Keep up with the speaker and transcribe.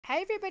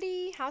Hey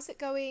everybody, how's it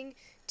going?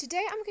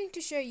 Today I'm going to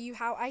show you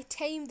how I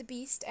tame the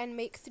beast and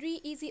make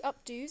 3 easy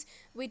updos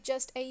with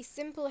just a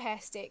simple hair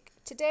stick.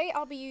 Today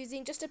I'll be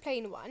using just a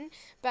plain one,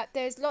 but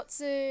there's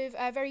lots of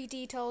very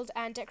detailed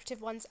and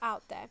decorative ones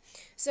out there.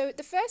 So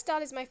the first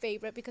style is my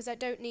favourite because I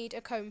don't need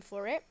a comb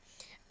for it.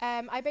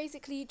 I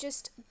basically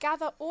just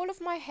gather all of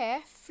my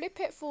hair,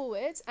 flip it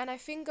forwards, and I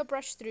finger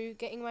brush through,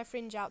 getting my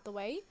fringe out the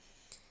way.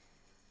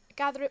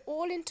 Gather it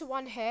all into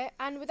one hair,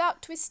 and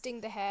without twisting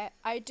the hair,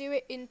 I do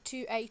it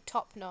into a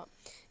top knot.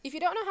 If you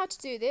don't know how to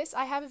do this,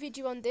 I have a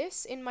video on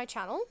this in my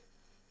channel.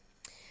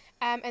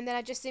 And then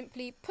I just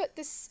simply put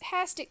this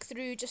hair stick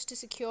through just to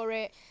secure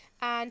it,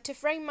 and to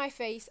frame my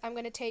face I'm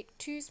going to take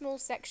 2 small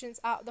sections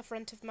out the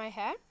front of my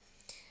hair,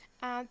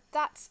 and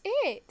that's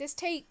it. This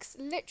takes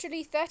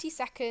literally 30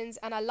 seconds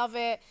and I love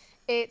it.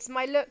 It's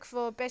my look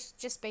for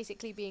just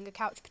basically being a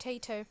couch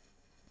potato.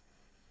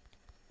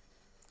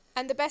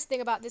 And the best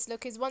thing about this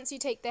look is once you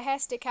take the hair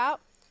stick out,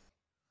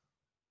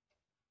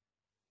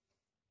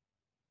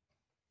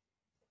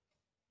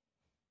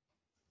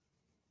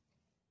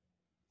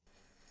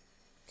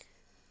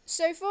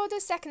 so for the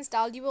second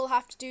style you will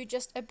have to do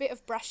just a bit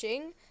of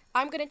brushing.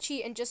 I'm going to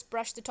cheat and just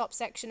brush the top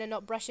section and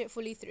not brush it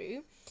fully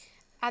through.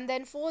 And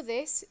then for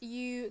this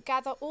you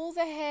gather all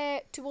the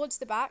hair towards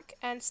the back,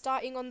 and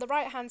starting on the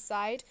right hand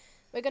side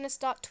we're going to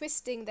start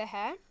twisting the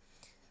hair.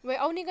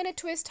 We're only going to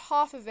twist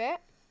half of it,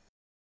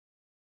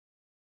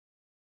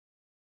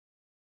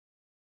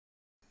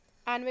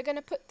 and we're going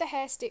to put the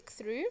hair stick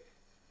through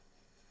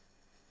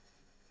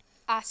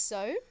as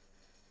so.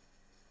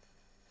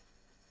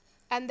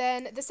 And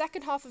then the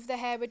second half of the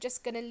hair we're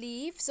just going to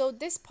leave. So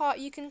this part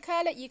you can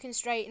curl it, you can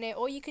straighten it,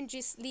 or you can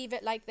just leave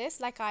it like this,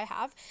 like I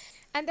have.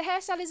 And the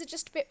hairstyle is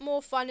just a bit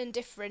more fun and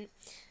different.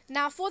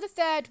 Now for the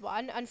third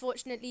one,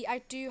 unfortunately I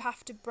do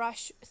have to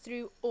brush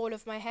through all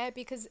of my hair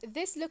because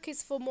this look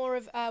is for more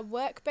of a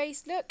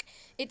work-based look.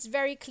 It's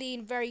very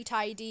clean, very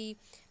tidy,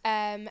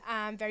 and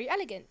very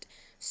elegant.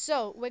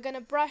 So we're going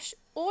to brush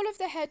all of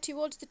the hair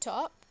towards the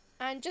top,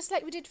 and just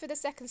like we did for the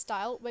second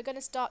style, we're going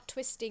to start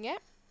twisting it.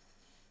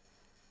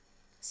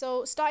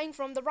 So starting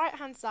from the right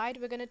hand side,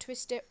 we're going to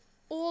twist it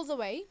all the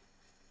way.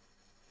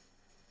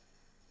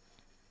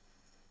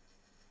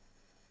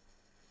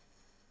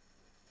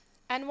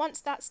 And once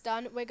that's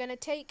done, we're going to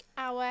take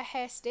our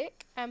hair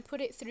stick and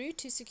put it through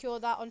to secure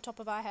that on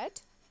top of our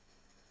head.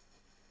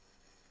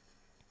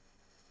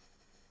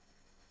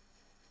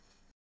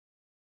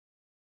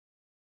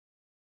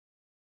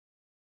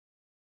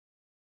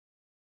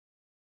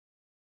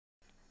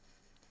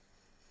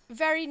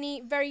 Very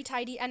neat, very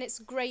tidy, and it's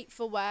great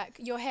for work.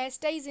 Your hair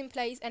stays in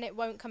place and it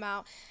won't come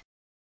out.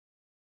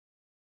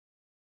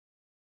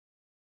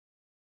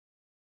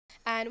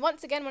 And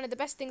once again, one of the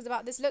best things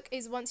about this look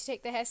is once you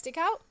take the hair stick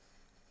out,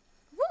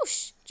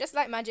 whoosh, just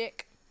like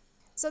magic.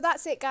 So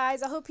that's it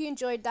guys, I hope you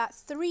enjoyed that.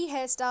 3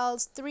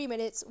 hairstyles, 3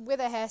 minutes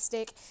with a hair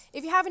stick.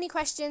 If you have any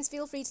questions,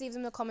 feel free to leave them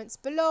in the comments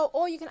below,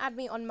 or you can add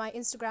me on my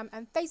Instagram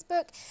and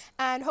Facebook,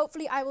 and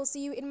hopefully I will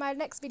see you in my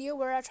next video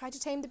where I try to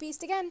tame the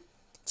beast again.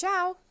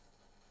 Ciao!